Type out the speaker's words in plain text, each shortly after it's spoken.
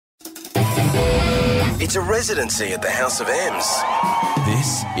It's a residency at the House of M's.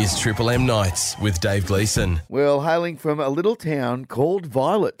 This is Triple M Nights with Dave Gleeson. Well, hailing from a little town called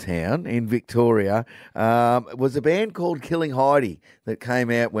Violet Town in Victoria, was a band called Killing Heidi that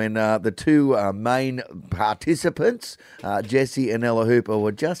came out when the two main participants, Jessie and Ella Hooper,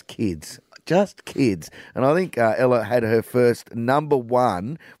 were just kids. Just kids. And I think Ella had her first number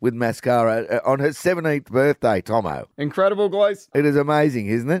one with Mascara on her 17th birthday, Tomo. Incredible, guys. It is amazing,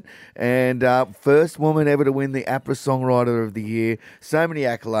 isn't it? And first woman ever to win the APRA Songwriter of the Year. So many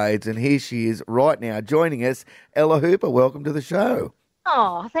accolades. And here she is right now joining us. Ella Hooper, welcome to the show.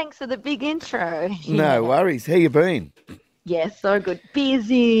 Oh, thanks for the big intro. No worries. How you been? Yes, so good.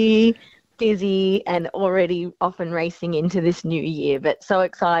 Busy and already off and racing into this new year, but so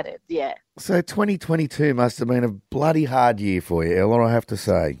excited, yeah. So 2022 must have been a bloody hard year for you, Ella, I have to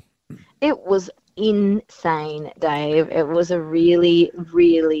say. It was insane, Dave. It was a really,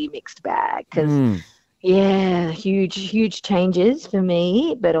 really mixed bag because, yeah, huge changes for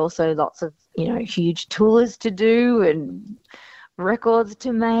me, but also lots of, huge tours to do and records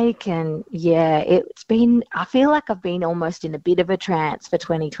to make. And, yeah, I feel like I've been almost in a bit of a trance for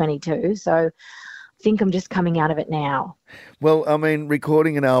 2022, so I think I'm just coming out of it now. Well, I mean,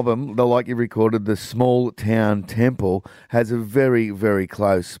 recording an album, like you recorded The Small Town Temple, has a very, very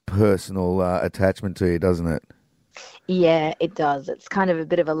close personal attachment to you, doesn't it? Yeah, it does. It's kind of a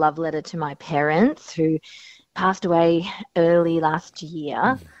bit of a love letter to my parents who passed away early last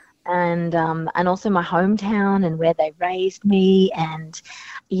year. And also my hometown and where they raised me. And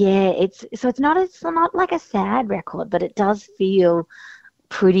yeah, it's not like a sad record, but it does feel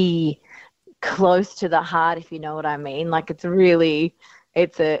pretty close to the heart, if you know what I mean. Like it's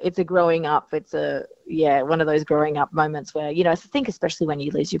a growing up. It's one of those growing up moments where, I think especially when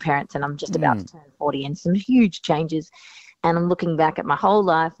you lose your parents, and I'm just about to turn 40 and some huge changes. And I'm looking back at my whole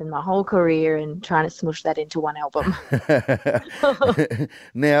life and my whole career and trying to smush that into one album.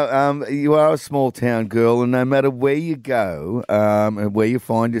 Now, you are a small town girl, and no matter where you go and where you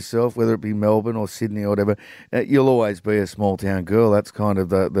find yourself, whether it be Melbourne or Sydney or whatever, you'll always be a small town girl. That's kind of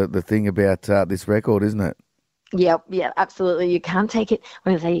the thing about this record, isn't it? Yeah, absolutely. You can't take it.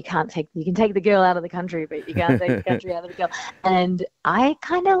 When I say you can take the girl out of the country, but you can't take the country out of the girl. And I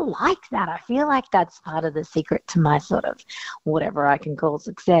kind of like that. I feel like that's part of the secret to my sort of whatever I can call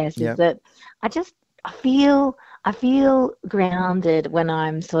success is that I feel grounded when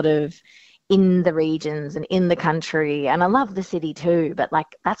I'm sort of in the regions and in the country, and I love the city too, but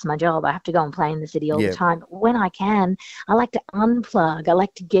like that's my job. I have to go and play in the city all the time. When I can, I like to unplug. I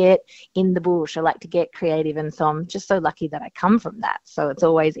like to get in the bush. I like to get creative, and so I'm just so lucky that I come from that. So it's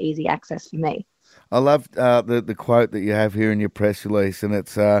always easy access for me. I love the quote that you have here in your press release, and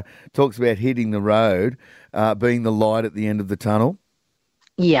it's talks about hitting the road, being the light at the end of the tunnel.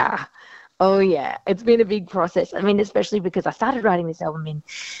 Yeah. Oh yeah. It's been a big process. I mean, especially because I started writing this album in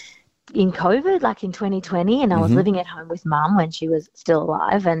COVID, like in 2020, and I was living at home with Mum when she was still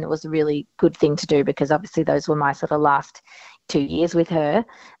alive, and it was a really good thing to do because obviously those were my sort of last 2 years with her,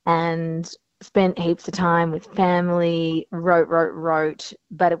 and spent heaps of time with family, wrote,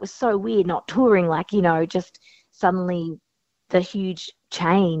 but it was so weird not touring, like, just suddenly the huge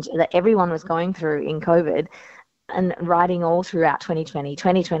change that everyone was going through in COVID and writing all throughout 2020,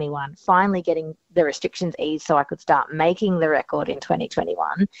 2021, finally getting the restrictions eased so I could start making the record in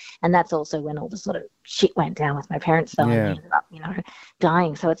 2021. And that's also when all the sort of shit went down with my parents, so I ended up,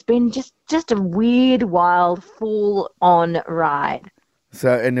 dying. So it's been just a weird, wild, full-on ride.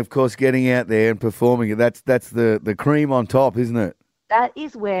 So, and of course, getting out there and performing it, that's the cream on top, isn't it? That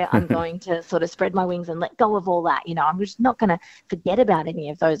is where I'm going to sort of spread my wings and let go of all that. I'm just not going to forget about any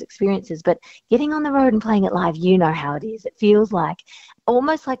of those experiences. But getting on the road and playing it live, you know how it is. It feels like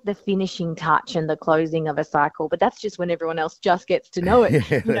almost like the finishing touch and the closing of a cycle. But that's just when everyone else just gets to know it.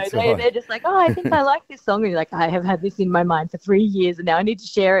 They're just like, oh, I think I like this song. And you're like, I have had this in my mind for 3 years and now I need to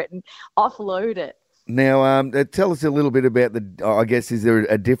share it and offload it. Now, tell us a little bit about is there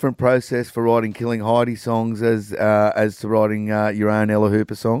a different process for writing Killing Heidi songs as to writing your own Ella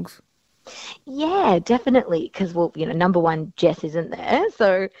Hooper songs? Yeah, definitely. Because, number one, Jess isn't there.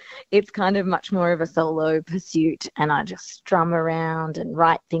 So it's kind of much more of a solo pursuit. And I just strum around and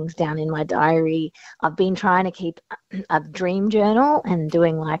write things down in my diary. I've been trying to keep a dream journal and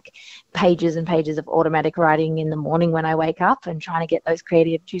doing like pages and pages of automatic writing in the morning when I wake up and trying to get those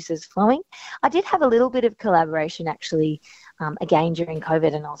creative juices flowing. I did have a little bit of collaboration actually again during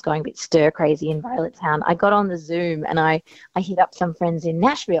COVID, and I was going a bit stir crazy in Violettown, I got on the Zoom and I hit up some friends in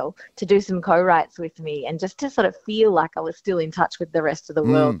Nashville to do some co-writes with me, and just to sort of feel like I was still in touch with the rest of the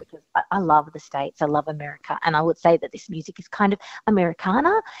world, because I love the States, I love America, and I would say that this music is kind of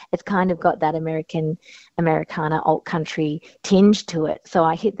Americana. It's kind of got that Americana alt country tinge to it. So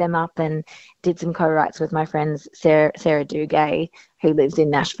I hit them up and did some co-writes with my friends Sarah Dugay, who lives in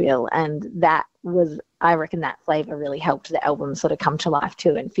Nashville, and that was, I reckon that flavour really helped the album sort of come to life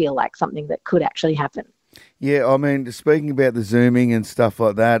too and feel like something that could actually happen. Yeah, I mean, speaking about the Zooming and stuff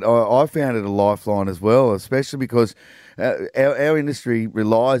like that, I found it a lifeline as well, especially because our industry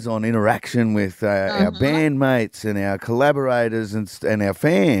relies on interaction with our bandmates and our collaborators and our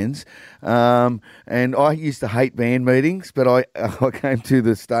fans. And I used to hate band meetings, but I came to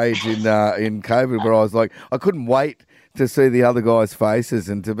the stage in COVID where I was like, I couldn't wait to see the other guys' faces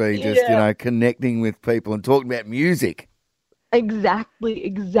and to be just, connecting with people and talking about music.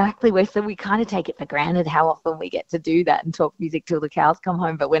 Exactly. So we kind of take it for granted how often we get to do that and talk music till the cows come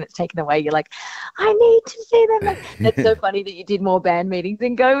home. But when it's taken away, you're like, I need to see them. Like, that's so funny that you did more band meetings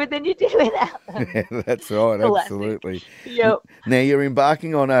in COVID than you did without them. Yeah, that's right. Classic. Absolutely. Yep. Now you're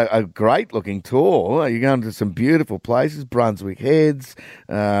embarking on a great looking tour. You're going to some beautiful places, Brunswick Heads,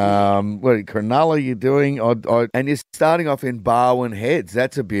 Cronulla you're doing. And you're starting off in Barwon Heads.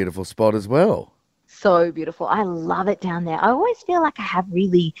 That's a beautiful spot as well. So beautiful. I love it down there. I always feel like I have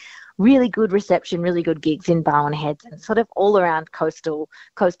really, really good reception, really good gigs in Barwon Heads and sort of all around coastal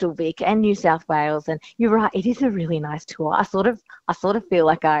Vic and New South Wales. And you're right, it is a really nice tour. I sort of feel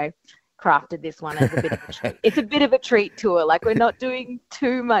like I crafted this one as a bit of a treat. It's a bit of a treat tour. Like, we're not doing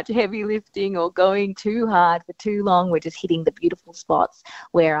too much heavy lifting or going too hard for too long. We're just hitting the beautiful spots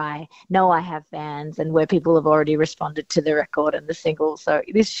where I know I have fans and where people have already responded to the record and the single. So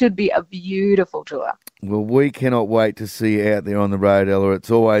this should be a beautiful tour. Well, we cannot wait to see you out there on the road, Ella.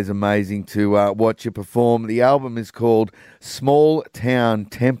 It's always amazing to watch you perform. The album is called Small Town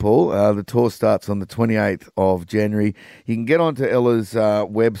Temple. The tour starts on the 28th of January. You can get onto Ella's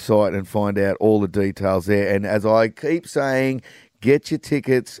website and find out all the details there. And as I keep saying, get your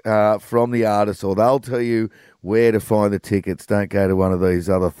tickets from the artist, or they'll tell you where to find the tickets. Don't go to one of these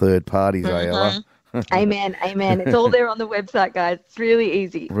other third parties, Ella? Amen. It's all there on the website, guys. It's really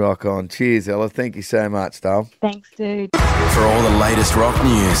easy. Rock on. Cheers, Ella. Thank you so much, Dale. Thanks, dude. For all the latest rock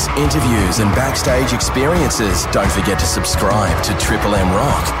news, interviews and backstage experiences, don't forget to subscribe to Triple M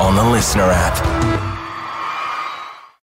Rock on the Listener app.